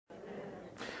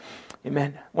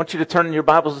Amen. I want you to turn in your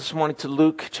Bibles this morning to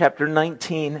Luke chapter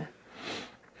 19.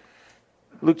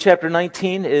 Luke chapter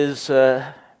 19 is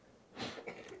the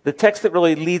text that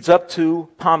really leads up to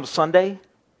Palm Sunday.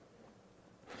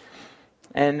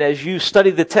 And as you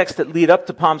study the texts that lead up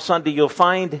to Palm Sunday, you'll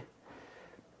find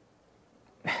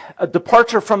a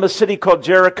departure from a city called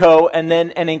Jericho, and then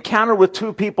an encounter with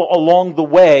two people along the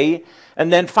way,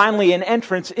 and then finally an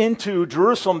entrance into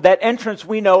Jerusalem. That entrance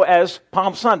we know as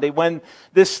Palm Sunday, when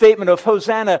this statement of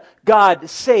Hosanna, God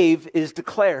save, is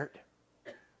declared.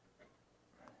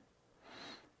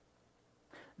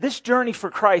 This journey for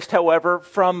Christ, however,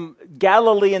 from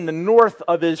Galilee in the north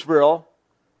of Israel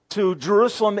to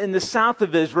Jerusalem in the south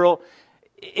of Israel,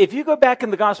 if you go back in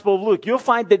the Gospel of Luke, you'll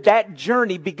find that that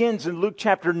journey begins in Luke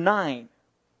chapter 9.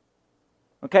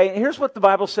 Okay, and here's what the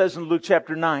Bible says in Luke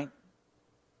chapter 9.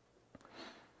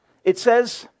 It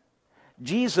says,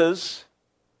 Jesus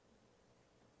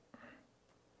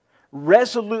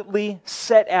resolutely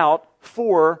set out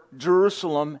for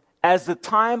Jerusalem as the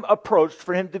time approached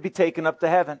for him to be taken up to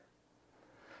heaven.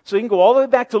 So you can go all the way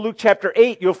back to Luke chapter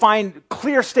 8. You'll find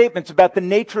clear statements about the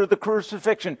nature of the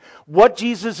crucifixion, what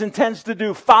Jesus intends to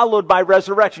do, followed by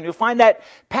resurrection. You'll find that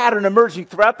pattern emerging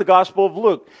throughout the Gospel of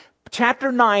Luke.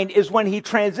 Chapter 9 is when he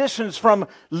transitions from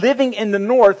living in the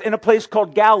north in a place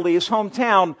called Galilee, his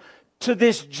hometown, to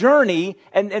this journey.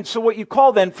 And so what you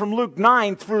call then from Luke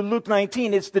 9 through Luke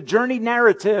 19, it's the journey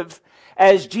narrative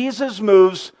as Jesus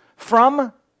moves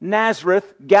from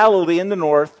Nazareth, Galilee in the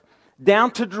north,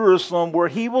 down to Jerusalem, where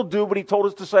he will do what he told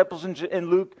his disciples in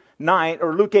Luke 9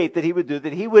 or Luke 8 that he would do,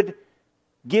 that he would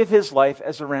give his life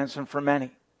as a ransom for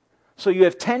many. So you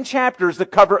have 10 chapters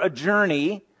that cover a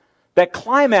journey that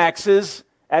climaxes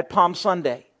at Palm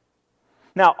Sunday.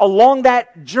 Now, along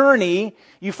that journey,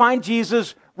 you find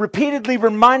Jesus repeatedly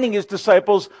reminding his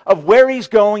disciples of where he's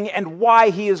going and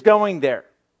why he is going there.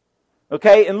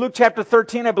 Okay, in Luke chapter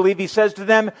 13, I believe he says to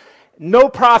them, no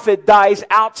prophet dies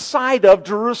outside of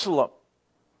Jerusalem.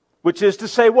 Which is to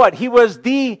say what? He was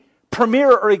the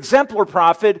premier or exemplar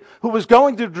prophet who was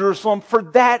going to Jerusalem for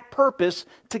that purpose,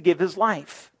 to give his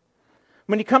life.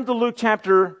 When you come to Luke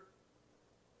chapter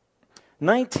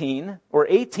 19 or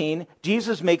 18,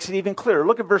 Jesus makes it even clearer.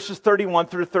 Look at verses 31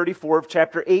 through 34 of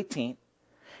chapter 18.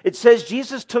 It says,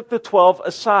 Jesus took the 12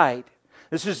 aside.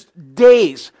 This is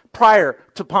days prior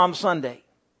to Palm Sunday.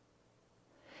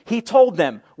 He told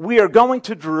them, we are going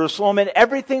to Jerusalem, and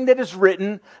everything that is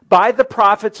written by the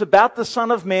prophets about the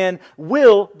Son of Man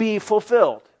will be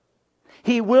fulfilled.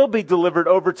 He will be delivered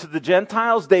over to the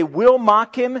Gentiles. They will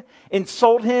mock him,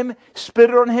 insult him,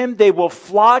 spit on him. They will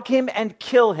flog him and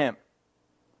kill him.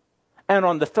 And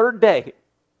on the third day,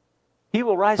 he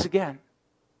will rise again.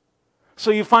 So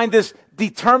you find this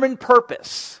determined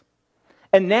purpose.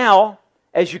 And now,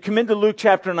 as you come into Luke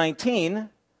chapter 19,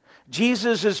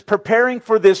 Jesus is preparing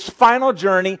for this final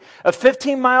journey, a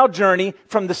 15-mile journey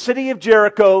from the city of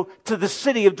Jericho to the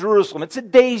city of Jerusalem. It's a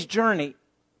day's journey.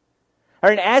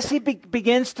 And as he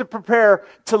begins to prepare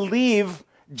to leave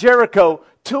Jericho,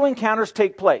 two encounters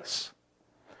take place.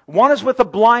 One is with a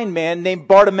blind man named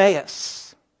Bartimaeus.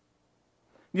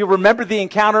 You remember the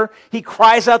encounter? He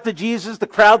cries out to Jesus. The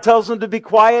crowd tells him to be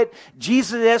quiet.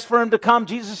 Jesus asks for him to come.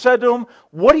 Jesus said to him,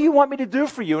 what do you want me to do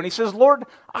for you? And he says, Lord,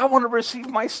 I want to receive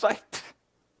my sight.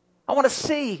 I want to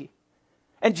see.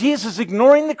 And Jesus,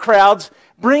 ignoring the crowds,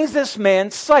 brings this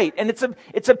man sight. And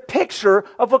it's a picture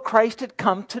of what Christ had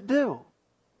come to do.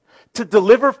 To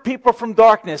deliver people from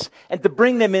darkness and to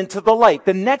bring them into the light.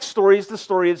 The next story is the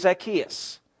story of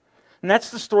Zacchaeus. And that's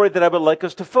the story that I would like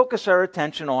us to focus our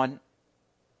attention on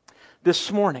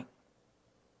this morning.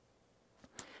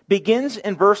 Begins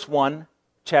in verse 1,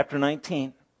 chapter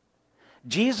 19.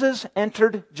 Jesus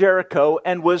entered Jericho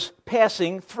and was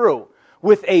passing through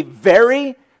with a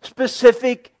very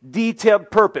specific, detailed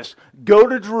purpose. Go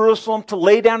to Jerusalem to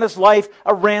lay down his life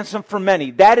a ransom for many.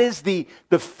 That is the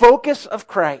focus of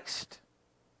Christ.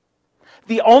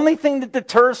 The only thing that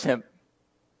deters him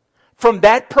from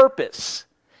that purpose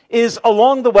is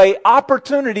along the way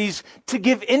opportunities to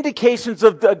give indications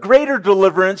of the greater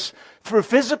deliverance through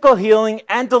physical healing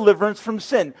and deliverance from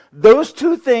sin. Those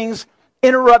two things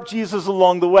interrupt Jesus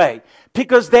along the way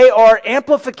because they are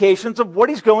amplifications of what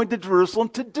he's going to Jerusalem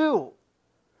to do.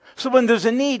 So when there's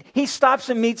a need, he stops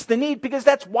and meets the need because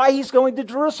that's why he's going to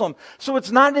Jerusalem. So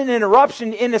it's not an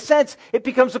interruption. In a sense, it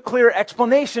becomes a clear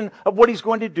explanation of what he's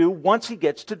going to do once he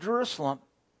gets to Jerusalem,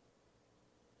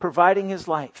 providing his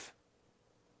life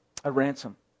a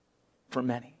ransom for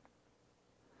many.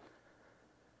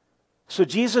 So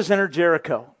Jesus entered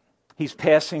Jericho He's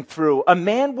passing through. A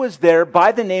man was there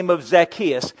by the name of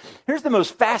Zacchaeus. Here's the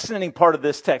most fascinating part of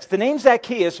this text. The name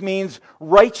Zacchaeus means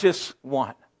righteous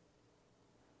one.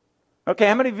 Okay,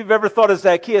 how many of you have ever thought of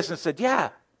Zacchaeus and said, yeah,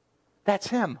 that's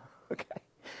him? Okay,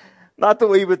 not the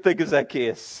way you would think of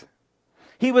Zacchaeus.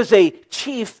 He was a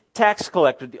chief tax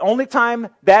collector. The only time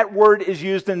that word is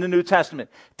used in the New Testament.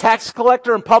 Tax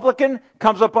collector and publican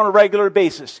comes up on a regular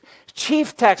basis.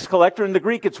 Chief tax collector, in the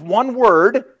Greek, it's one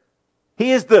word.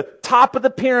 He is the top of the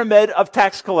pyramid of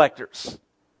tax collectors.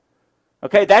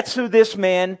 Okay, that's who this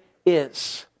man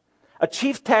is. A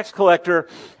chief tax collector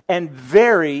and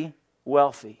very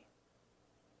wealthy.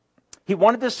 He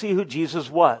wanted to see who Jesus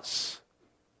was.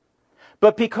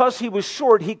 But because he was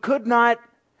short, he could not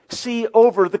see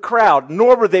over the crowd,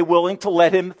 nor were they willing to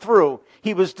let him through.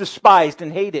 He was despised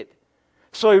and hated.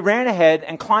 So he ran ahead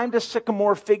and climbed a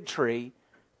sycamore fig tree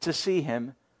to see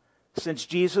him, since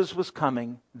Jesus was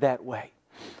coming that way.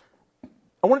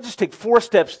 I want to just take 4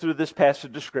 steps through this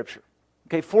passage of Scripture.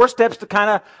 Okay, 4 steps to kind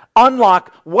of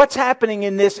unlock what's happening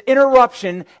in this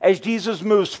interruption as Jesus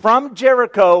moves from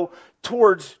Jericho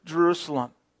towards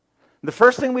Jerusalem. The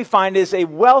first thing we find is a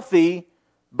wealthy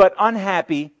but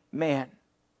unhappy man.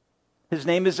 His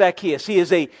name is Zacchaeus. He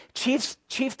is a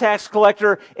chief tax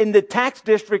collector in the tax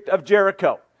district of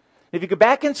Jericho. If you go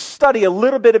back and study a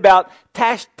little bit about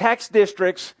tax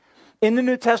districts in the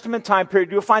New Testament time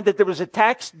period, you'll find that there was a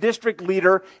tax district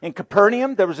leader in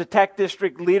Capernaum. There was a tax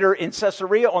district leader in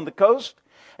Caesarea on the coast.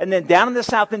 And then down in the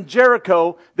south in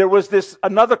Jericho, there was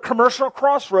another commercial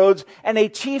crossroads, and a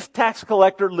chief tax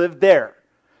collector lived there.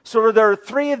 So there are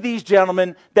 3 of these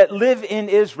gentlemen that live in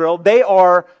Israel. They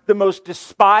are the most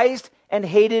despised and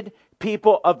hated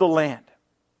people of the land.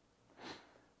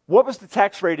 What was the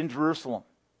tax rate in Jerusalem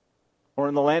or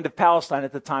in the land of Palestine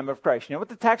at the time of Christ? You know what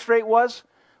the tax rate was?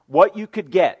 What you could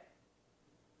get.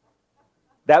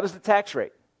 That was the tax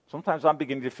rate. Sometimes I'm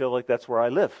beginning to feel like that's where I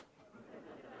live.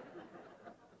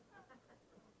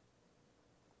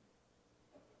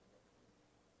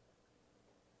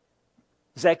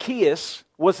 Zacchaeus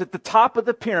was at the top of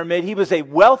the pyramid. He was a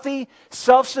wealthy,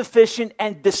 self-sufficient,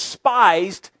 and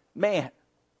despised man.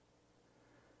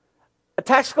 A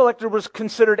tax collector was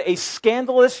considered a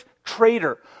scandalous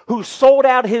traitor who sold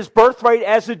out his birthright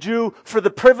as a Jew for the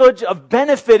privilege of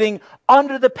benefiting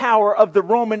under the power of the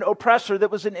Roman oppressor that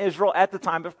was in Israel at the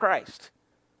time of Christ.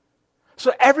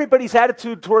 So everybody's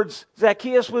attitude towards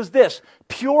Zacchaeus was this: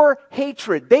 pure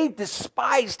hatred. They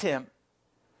despised him.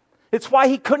 It's why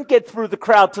he couldn't get through the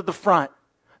crowd to the front.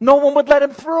 No one would let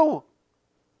him through.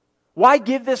 Why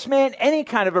give this man any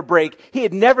kind of a break? He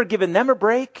had never given them a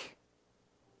break.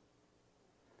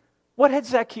 What had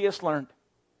Zacchaeus learned?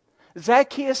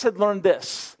 Zacchaeus had learned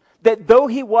this, that though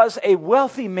he was a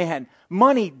wealthy man,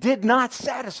 money did not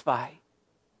satisfy.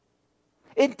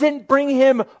 It didn't bring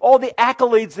him all the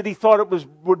accolades that he thought it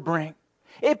would bring.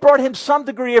 It brought him some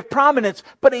degree of prominence,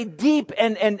 but a deep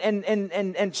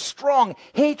and strong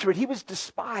hatred. He was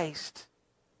despised.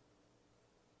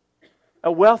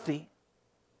 A wealthy,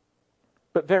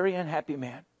 but very unhappy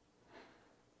man.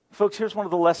 Folks, here's one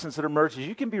of the lessons that emerges.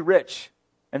 You can be rich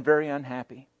and very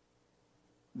unhappy.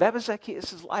 That was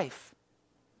Zacchaeus' life.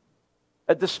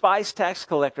 A despised tax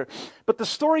collector. But the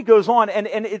story goes on, and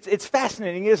it's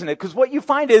fascinating, isn't it? Because what you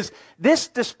find is this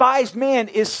despised man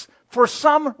is, for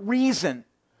some reason,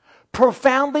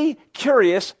 profoundly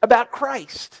curious about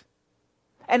Christ.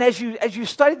 And as you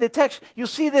study the text, you'll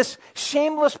see this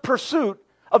shameless pursuit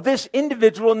of this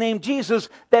individual named Jesus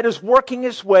that is working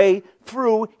his way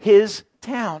through his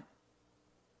town.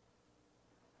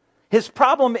 His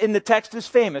problem in the text is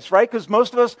famous, right? Because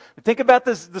most of us think about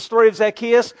the story of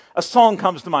Zacchaeus, a song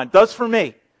comes to mind. Does for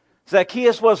me.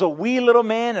 Zacchaeus was a wee little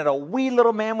man, and a wee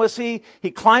little man was he.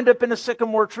 He climbed up in a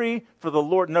sycamore tree for the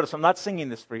Lord. Notice, I'm not singing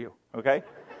this for you, okay?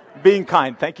 Being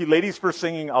kind. Thank you, ladies, for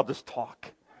singing. I'll just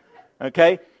talk.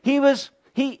 Okay?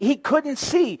 He couldn't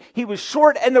see. He was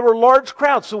short, and there were large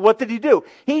crowds. So what did he do?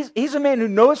 He's a man who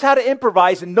knows how to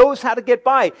improvise and knows how to get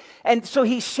by. And so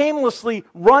he shamelessly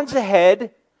runs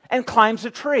ahead and climbs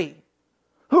a tree.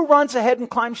 Who runs ahead and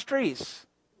climbs trees?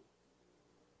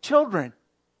 Children.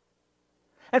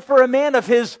 And for a man of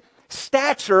his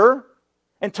stature,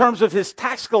 in terms of his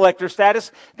tax collector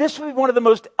status, this would be one of the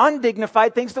most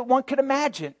undignified things that one could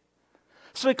imagine.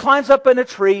 So he climbs up in a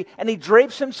tree and he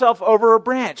drapes himself over a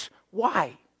branch.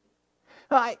 Why?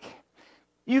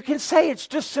 You can say it's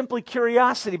just simply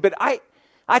curiosity, but I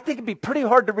think it'd be pretty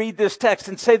hard to read this text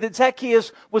and say that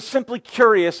Zacchaeus was simply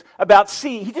curious about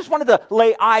seeing. He just wanted to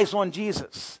lay eyes on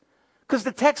Jesus. Because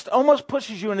the text almost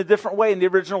pushes you in a different way in the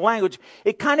original language.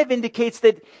 It kind of indicates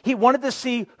that he wanted to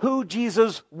see who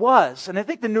Jesus was. And I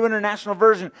think the New International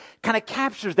Version kind of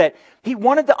captures that. He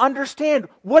wanted to understand,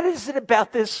 what is it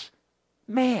about this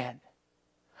man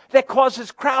that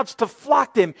causes crowds to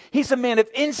flock to him? He's a man of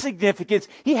insignificance.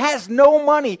 He has no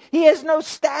money. He has no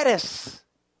status.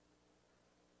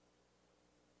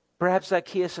 Perhaps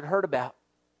Zacchaeus had heard about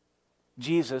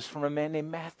Jesus from a man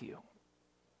named Matthew,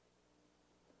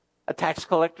 a tax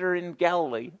collector in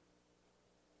Galilee,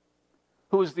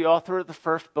 who was the author of the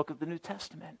first book of the New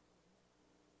Testament,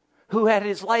 who had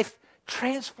his life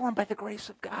transformed by the grace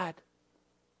of God,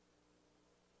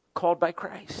 called by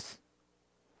Christ.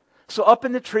 So up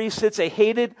in the tree sits a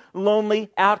hated, lonely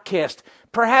outcast.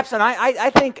 Perhaps, and I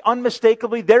think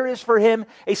unmistakably, there is for him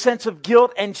a sense of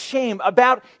guilt and shame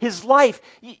about his life.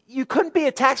 You couldn't be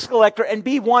a tax collector and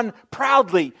be one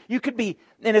proudly. You could be,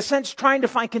 in a sense, trying to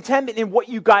find contentment in what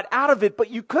you got out of it, but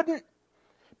you couldn't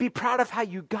be proud of how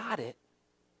you got it.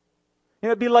 You know,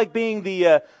 it'd be like being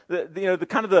the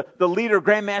leader,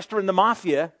 grandmaster in the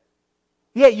mafia.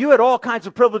 Yeah, you had all kinds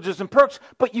of privileges and perks,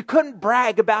 but you couldn't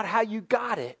brag about how you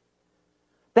got it.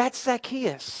 That's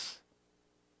Zacchaeus.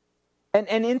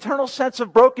 An internal sense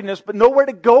of brokenness, but nowhere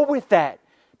to go with that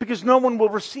because no one will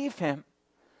receive him.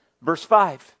 Verse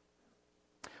 5.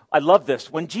 I love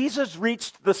this. When Jesus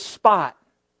reached the spot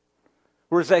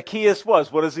where Zacchaeus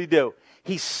was, what does he do?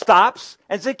 He stops,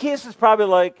 and Zacchaeus is probably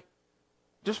like,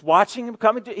 just watching him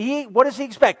coming. What does he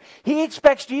expect? He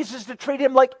expects Jesus to treat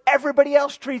him like everybody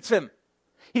else treats him.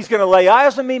 He's going to lay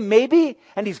eyes on me, maybe,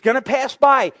 and he's going to pass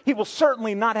by. He will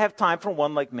certainly not have time for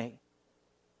one like me.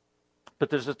 But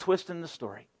there's a twist in the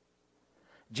story.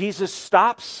 Jesus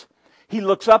stops, he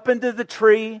looks up into the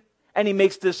tree, and he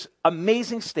makes this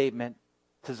amazing statement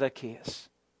to Zacchaeus.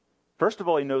 First of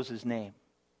all, he knows his name.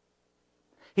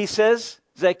 He says,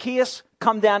 Zacchaeus,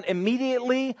 come down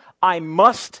immediately. I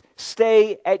must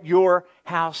stay at your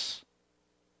house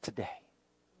today.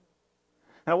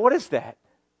 Now, what is that?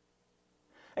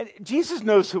 And Jesus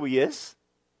knows who he is.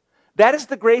 That is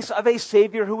the grace of a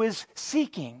Savior who is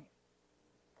seeking.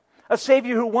 A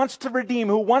Savior who wants to redeem,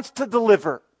 who wants to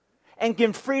deliver, and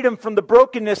give freedom from the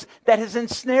brokenness that has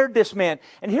ensnared this man.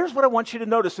 And here's what I want you to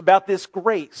notice about this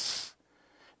grace.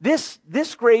 This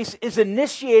grace is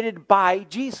initiated by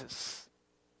Jesus.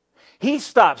 He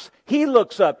stops, he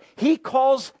looks up, he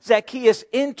calls Zacchaeus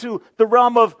into the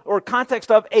realm of, or context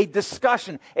of, a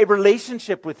discussion, a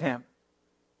relationship with him.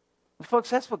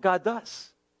 Folks, that's what God does.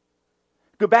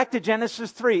 Go back to Genesis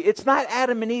 3. It's not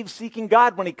Adam and Eve seeking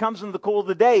God when he comes in the cool of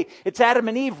the day. It's Adam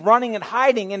and Eve running and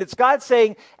hiding, and it's God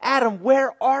saying, Adam,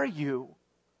 where are you?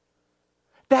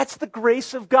 That's the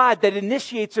grace of God that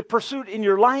initiates a pursuit in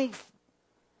your life.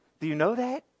 Do you know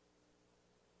that?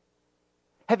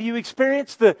 Have you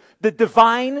experienced the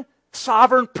divine,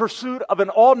 sovereign pursuit of an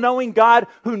all-knowing God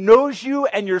who knows you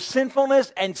and your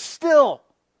sinfulness and still,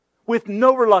 with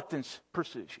no reluctance,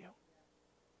 pursues you?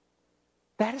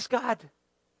 That is God.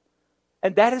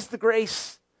 And that is the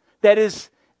grace that is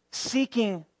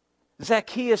seeking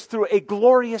Zacchaeus through a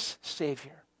glorious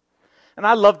Savior. And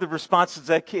I love the response of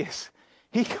Zacchaeus.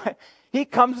 He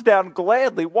comes down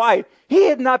gladly. Why? He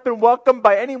had not been welcomed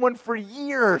by anyone for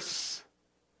years.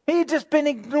 He had just been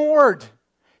ignored,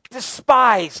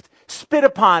 despised, spit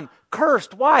upon,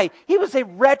 cursed. Why? He was a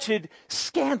wretched,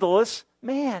 scandalous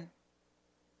man.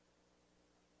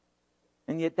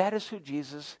 And yet that is who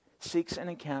Jesus seeks an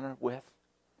encounter with.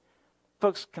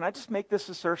 Folks, can I just make this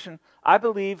assertion? I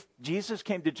believe Jesus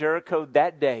came to Jericho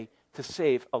that day to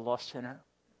save a lost sinner.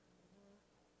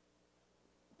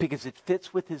 Because it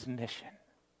fits with his mission.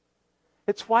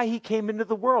 It's why he came into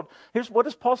the world. What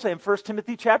does Paul say in 1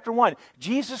 Timothy chapter 1?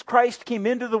 Jesus Christ came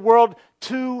into the world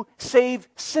to save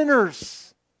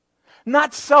sinners.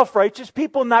 Not self-righteous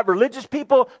people, not religious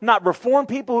people, not reformed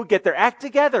people who get their act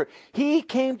together. He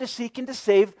came to seek and to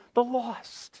save the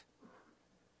lost.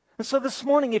 And so this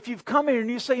morning, if you've come here and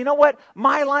you say, you know what?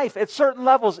 My life at certain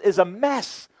levels is a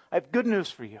mess. I have good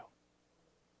news for you.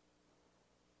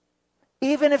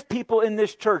 Even if people in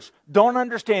this church don't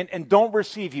understand and don't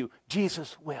receive you,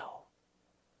 Jesus will.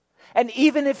 And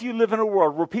even if you live in a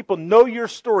world where people know your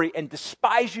story and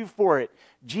despise you for it,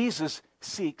 Jesus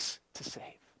seeks to save.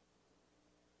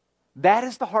 That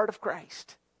is the heart of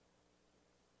Christ.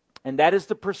 And that is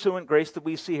the pursuant grace that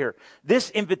we see here. This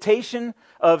invitation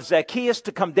of Zacchaeus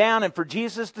to come down and for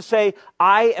Jesus to say,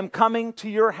 I am coming to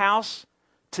your house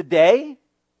today,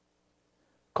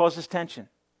 causes tension.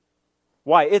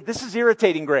 Why? This is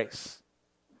irritating grace.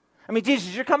 I mean,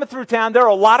 Jesus, you're coming through town. There are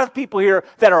a lot of people here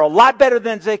that are a lot better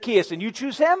than Zacchaeus, and you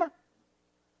choose him?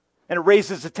 And it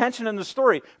raises attention in the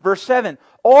story. Verse 7,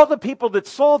 all the people that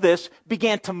saw this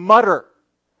began to mutter.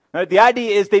 Right? The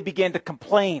idea is they began to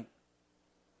complain.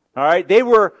 All right, they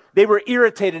were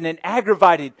irritated and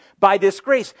aggravated by this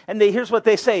grace. And here's what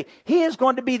they say. He is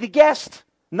going to be the guest,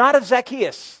 not of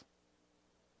Zacchaeus.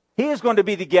 He is going to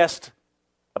be the guest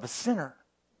of a sinner.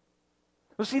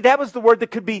 Well, see, that was the word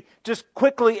that could be just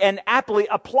quickly and aptly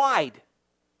applied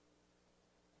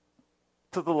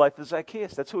to the life of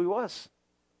Zacchaeus. That's who he was.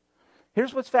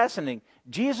 Here's what's fascinating.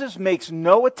 Jesus makes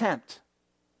no attempt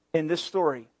in this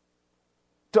story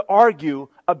to argue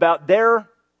about their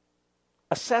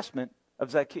assessment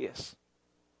of Zacchaeus.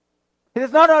 He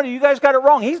says, no, you guys got it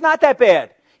wrong. He's not that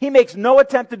bad. He makes no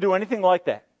attempt to do anything like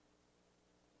that.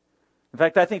 In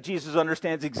fact, I think Jesus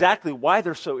understands exactly why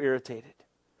they're so irritated.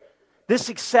 This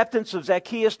acceptance of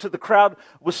Zacchaeus to the crowd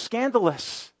was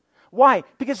scandalous. Why?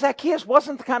 Because Zacchaeus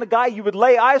wasn't the kind of guy you would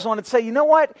lay eyes on and say, you know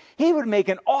what? He would make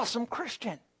an awesome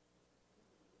Christian.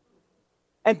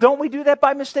 And don't we do that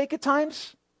by mistake at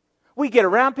times? We get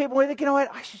around people and we think, you know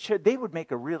what? They would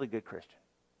make a really good Christian.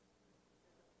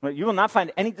 You will not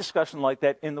find any discussion like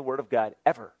that in the Word of God,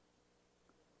 ever.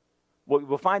 What you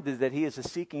will find is that He is a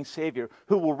seeking Savior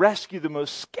who will rescue the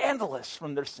most scandalous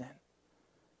from their sin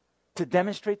to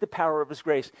demonstrate the power of His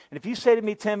grace. And if you say to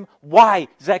me, Tim, why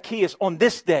Zacchaeus on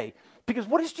this day? Because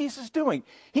what is Jesus doing?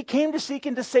 He came to seek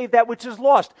and to save that which is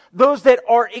lost. Those that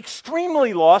are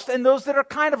extremely lost and those that are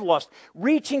kind of lost.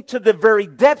 Reaching to the very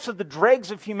depths of the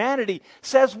dregs of humanity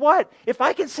says what? If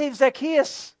I can save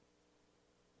Zacchaeus,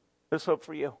 there's hope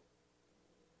for you.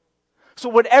 So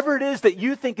whatever it is that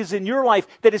you think is in your life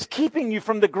that is keeping you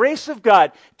from the grace of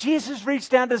God, Jesus reached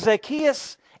down to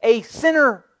Zacchaeus, a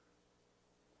sinner,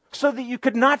 so that you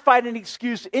could not find an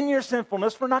excuse in your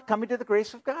sinfulness for not coming to the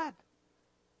grace of God.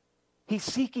 He's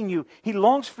seeking you. He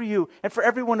longs for you. And for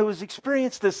everyone who has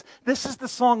experienced this, this is the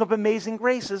song of amazing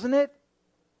grace, isn't it?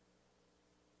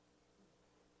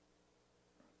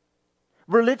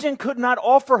 Religion could not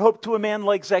offer hope to a man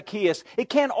like Zacchaeus. It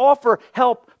can't offer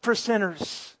help for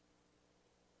sinners.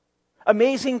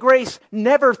 Amazing grace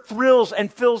never thrills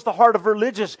and fills the heart of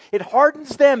religious. It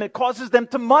hardens them. It causes them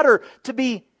to mutter, to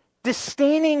be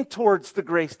disdaining towards the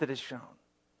grace that is shown.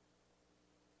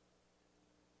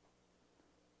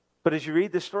 But as you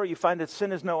read this story, you find that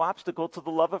sin is no obstacle to the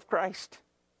love of Christ.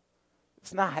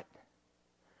 It's not.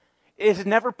 It has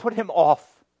never put Him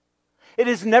off. It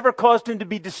has never caused Him to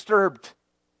be disturbed.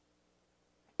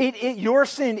 Your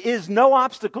sin is no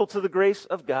obstacle to the grace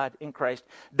of God in Christ.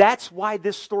 That's why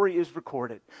this story is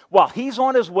recorded. While He's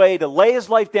on His way to lay His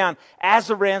life down as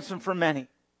a ransom for many,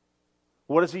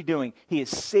 what is He doing? He is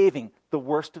saving the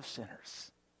worst of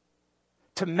sinners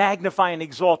to magnify and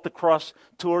exalt the cross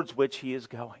towards which He is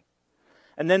going.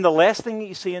 And then the last thing that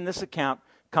you see in this account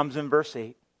comes in verse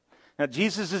 8. Now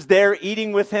Jesus is there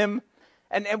eating with him.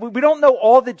 And we don't know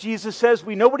all that Jesus says.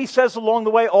 We know what He says along the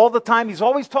way all the time. He's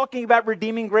always talking about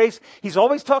redeeming grace. He's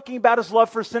always talking about His love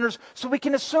for sinners. So we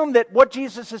can assume that what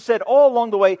Jesus has said all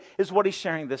along the way is what He's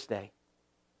sharing this day.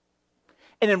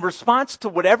 And in response to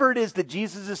whatever it is that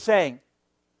Jesus is saying,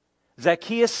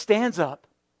 Zacchaeus stands up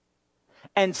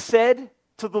and said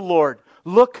to the Lord,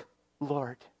 "Look,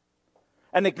 Lord."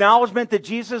 An acknowledgement that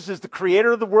Jesus is the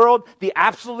creator of the world, the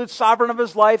absolute sovereign of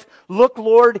his life. Look,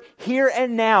 Lord, here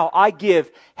and now I give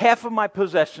half of my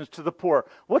possessions to the poor.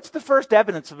 What's the first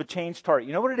evidence of a changed heart?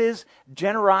 You know what it is?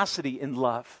 Generosity in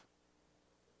love.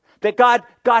 That God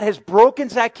has broken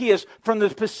Zacchaeus from the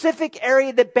specific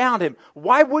area that bound him.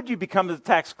 Why would you become the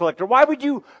tax collector? Why would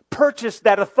you purchase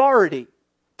that authority?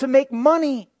 To make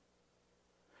money.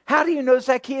 How do you know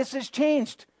Zacchaeus has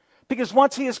changed? Because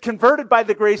once he is converted by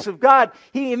the grace of God,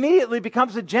 he immediately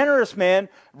becomes a generous man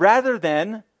rather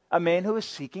than a man who is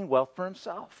seeking wealth for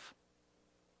himself.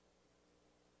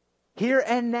 Here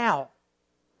and now.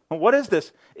 And what is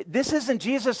this? This isn't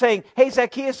Jesus saying, hey,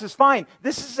 Zacchaeus is fine.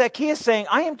 This is Zacchaeus saying,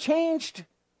 I am changed.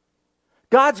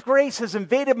 God's grace has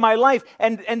invaded my life,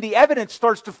 and the evidence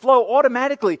starts to flow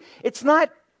automatically. It's not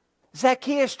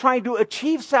Zacchaeus trying to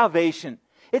achieve salvation.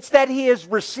 It's that he has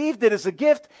received it as a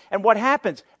gift, and what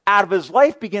happens? Out of his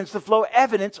life begins to flow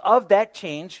evidence of that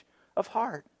change of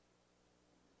heart.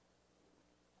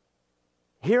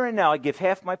 Here and now I give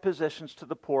half my possessions to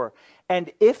the poor,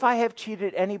 and if I have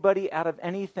cheated anybody out of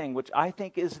anything, which I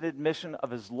think is an admission of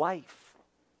his life,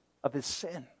 of his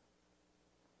sin,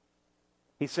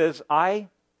 he says, I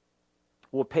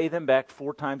will pay them back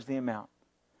 4 times the amount.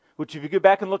 Which if you go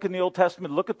back and look in the Old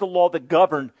Testament, look at the law that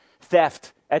governed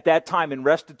theft at that time in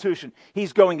restitution.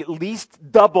 He's going at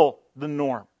least double the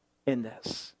norm in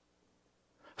this.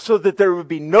 So that there would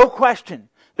be no question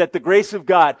that the grace of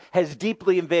God has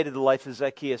deeply invaded the life of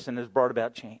Zacchaeus and has brought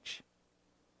about change.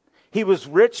 He was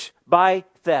rich by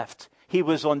theft. He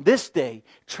was on this day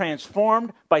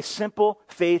transformed by simple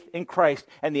faith in Christ.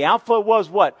 And the outflow was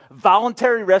what?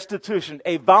 Voluntary restitution,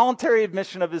 a voluntary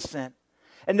admission of his sin.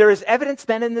 And there is evidence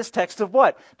then in this text of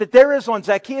what? That there is on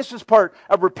Zacchaeus' part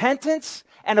a repentance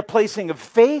and a placing of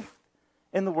faith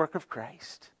in the work of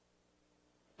Christ.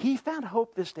 He found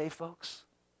hope this day, folks.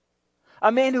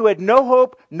 A man who had no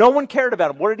hope, no one cared about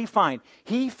him. What did he find?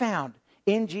 He found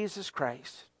in Jesus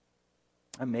Christ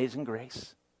amazing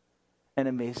grace and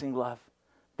amazing love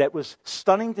that was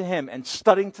stunning to him and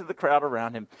stunning to the crowd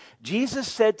around him. Jesus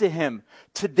said to him,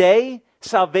 "Today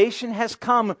salvation has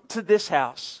come to this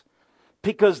house,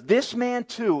 because this man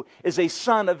too is a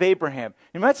son of Abraham."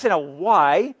 You might say, now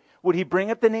why would he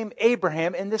bring up the name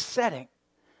Abraham in this setting?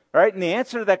 All right, and the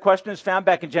answer to that question is found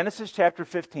back in Genesis chapter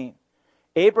 15.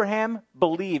 Abraham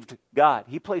believed God.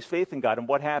 He placed faith in God, and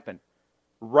what happened?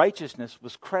 Righteousness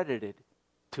was credited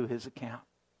to his account.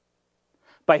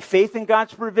 By faith in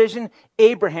God's provision,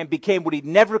 Abraham became what he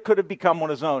never could have become on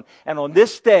his own. And on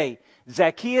this day,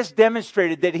 Zacchaeus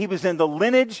demonstrated that he was in the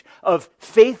lineage of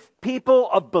faith people,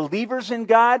 of believers in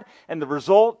God, and the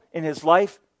result in his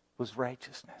life was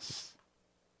righteousness.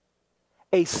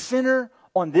 A sinner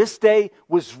on this day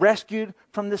was rescued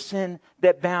from the sin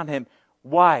that bound him.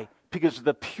 Why? Because of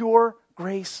the pure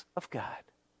grace of God.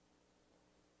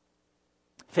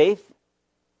 Faith,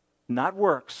 not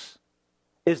works,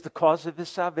 is the cause of his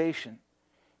salvation.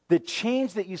 The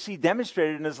change that you see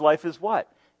demonstrated in his life is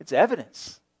what? It's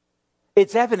evidence.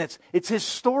 It's evidence. It's his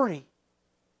story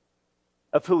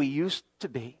of who he used to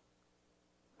be.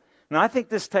 Now, I think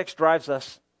this text drives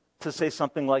us to say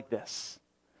something like this.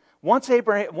 Once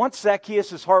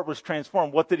Zacchaeus' heart was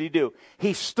transformed, what did he do?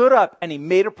 He stood up and he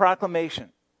made a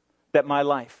proclamation that my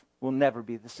life will never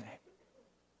be the same.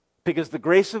 Because the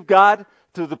grace of God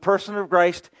through the person of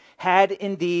Christ had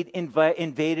indeed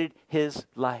invaded his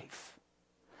life.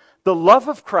 The love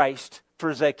of Christ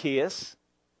for Zacchaeus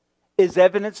is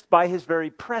evidenced by his very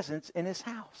presence in his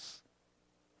house.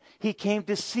 He came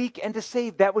to seek and to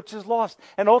save that which is lost.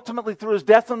 And ultimately, through his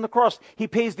death on the cross, he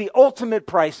pays the ultimate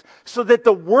price so that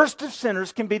the worst of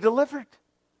sinners can be delivered.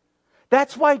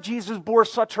 That's why Jesus bore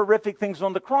such horrific things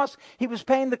on the cross. He was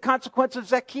paying the consequence of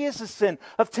Zacchaeus' sin,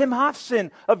 of Tim Hoff's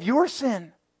sin, of your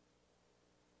sin.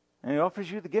 And he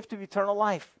offers you the gift of eternal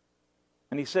life.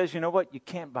 And he says, you know what? You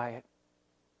can't buy it.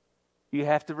 You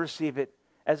have to receive it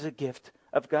as a gift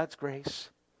of God's grace.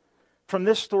 From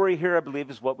this story here, I believe,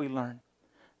 is what we learn.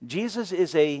 Jesus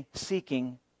is a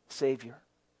seeking Savior.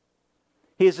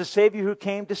 He is a Savior who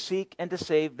came to seek and to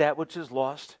save that which is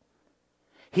lost.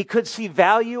 He could see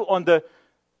value on the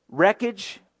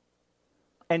wreckage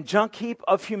and junk heap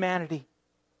of humanity.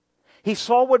 He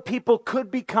saw what people could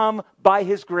become by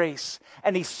his grace,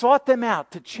 and he sought them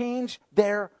out to change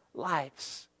their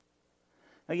lives.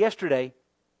 Now, yesterday,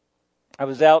 I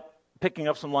was out picking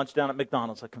up some lunch down at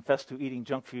McDonald's. I confessed to eating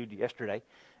junk food yesterday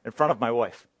in front of my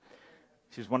wife.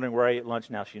 She's wondering where I ate lunch.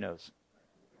 Now she knows.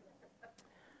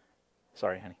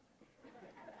 Sorry, honey.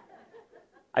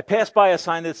 I passed by a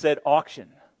sign that said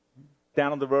auction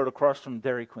down on the road across from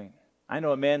Dairy Queen. I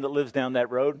know a man that lives down that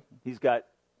road. He's got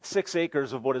 6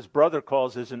 acres of what his brother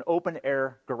calls is an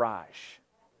open-air garage.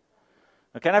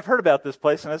 Okay, and I've heard about this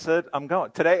place, and I said, I'm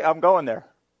going there.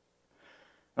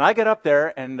 And I got up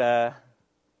there, and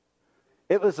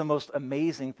it was the most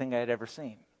amazing thing I had ever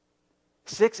seen.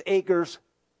 6 acres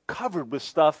covered with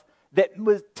stuff that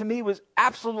was, to me, was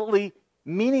absolutely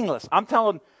meaningless. I'm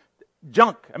telling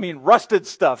junk, rusted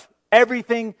stuff,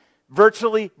 everything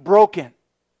virtually broken.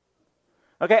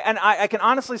 Okay, and I can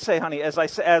honestly say, honey, as I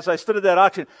stood at that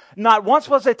auction, not once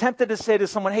was I tempted to say to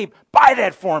someone, hey, buy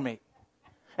that for me.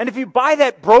 And if you buy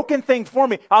that broken thing for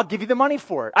me, I'll give you the money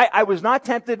for it. I was not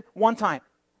tempted one time.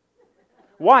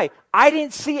 Why? I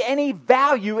didn't see any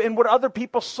value in what other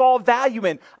people saw value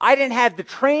in. I didn't have the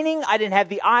training. I didn't have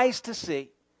the eyes to see.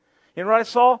 You know what I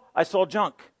saw? I saw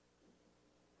junk.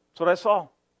 That's what I saw.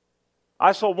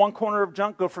 I saw one corner of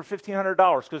junk go for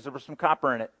 $1,500 because there was some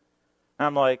copper in it. And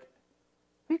I'm like,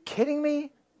 are you kidding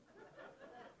me?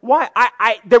 Why?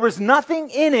 There was nothing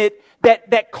in it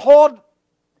that called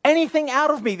anything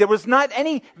out of me. There was not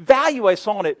any value I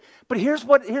saw in it. But here's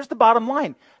the bottom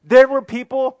line. There were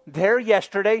people there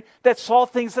yesterday that saw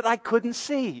things that I couldn't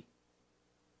see.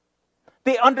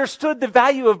 They understood the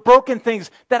value of broken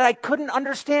things that I couldn't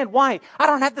understand. Why? I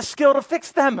don't have the skill to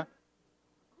fix them.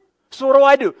 So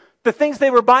what do? The things they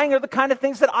were buying are the kind of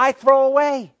things that I throw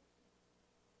away.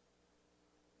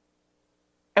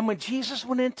 And when Jesus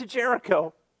went into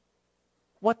Jericho,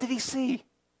 what did he see?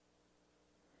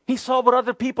 He saw what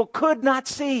other people could not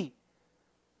see.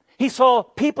 He saw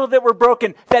people that were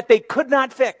broken that they could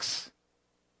not fix,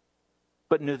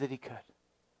 but knew that he could.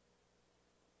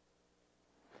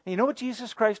 And you know what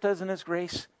Jesus Christ does in his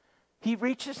grace? He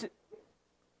reaches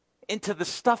into the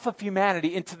stuff of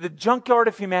humanity, into the junkyard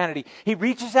of humanity. He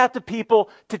reaches out to people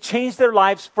to change their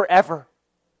lives forever.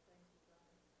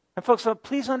 And folks,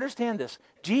 please understand this.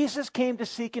 Jesus came to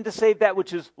seek and to save that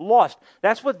which is lost.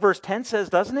 That's what verse 10 says,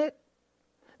 doesn't it?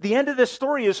 The end of this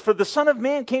story is, for the Son of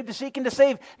Man came to seek and to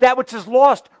save that which is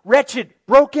lost, wretched,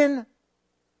 broken,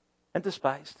 and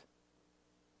despised.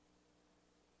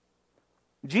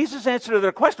 Jesus' answer to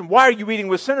their question, why are you eating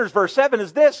with sinners, verse 7,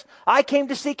 is this: I came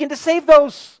to seek and to save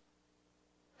those.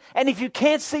 And if you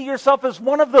can't see yourself as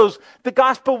one of those, the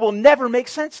gospel will never make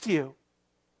sense to you.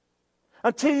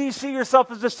 Until you see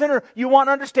yourself as a sinner, you won't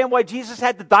understand why Jesus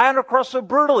had to die on a cross so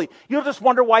brutally. You'll just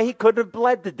wonder why he couldn't have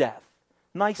bled to death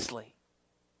nicely.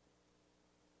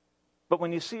 But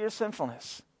when you see your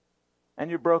sinfulness and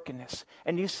your brokenness,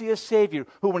 and you see a Savior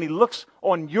who, when he looks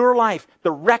on your life,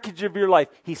 the wreckage of your life,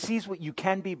 he sees what you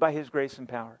can be by his grace and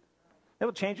power. It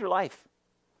will change your life.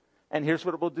 And here's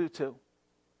what it will do too.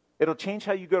 It'll change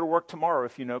how you go to work tomorrow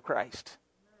if you know Christ.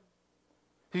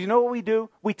 Because you know what we do?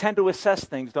 We tend to assess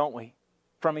things, don't we?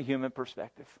 From a human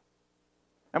perspective.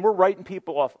 And we're writing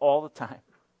people off all the time.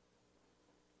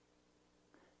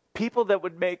 People that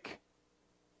would make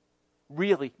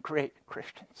really great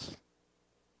Christians.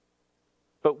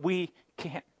 But we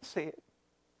can't see it.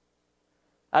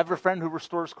 I have a friend who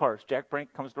restores cars. Jack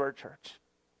Brink comes to our church.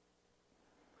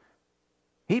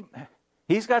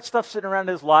 He's got stuff sitting around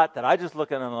his lot that I just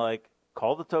look at and I'm like,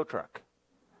 call the tow truck.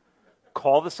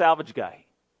 Call the salvage guy.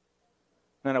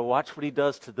 And I watch what he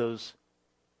does to those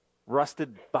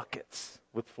rusted buckets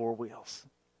with 4 wheels.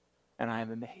 And I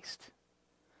am amazed.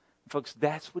 Folks,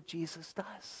 that's what Jesus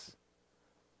does.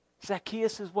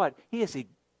 Zacchaeus is what? He is a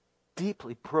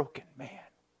deeply broken man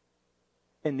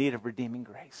in need of redeeming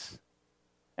grace.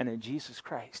 And in Jesus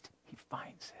Christ, he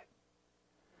finds it.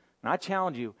 And I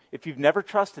challenge you, if you've never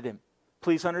trusted him,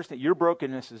 please understand, your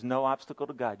brokenness is no obstacle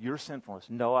to God. Your sinfulness,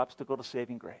 no obstacle to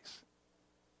saving grace.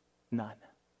 None.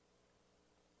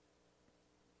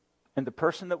 And the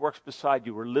person that works beside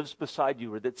you or lives beside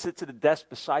you or that sits at a desk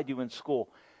beside you in school,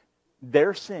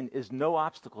 their sin is no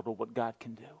obstacle to what God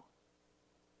can do.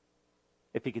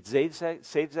 If he could save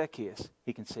Zacchaeus,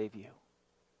 he can save you.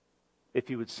 If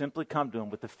you would simply come to him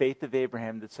with the faith of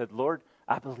Abraham that said, Lord,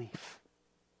 I believe,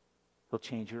 he'll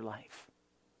change your life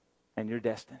and your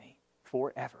destiny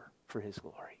forever for his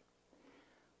glory.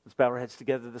 Let's bow our heads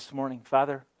together this morning.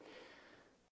 Father,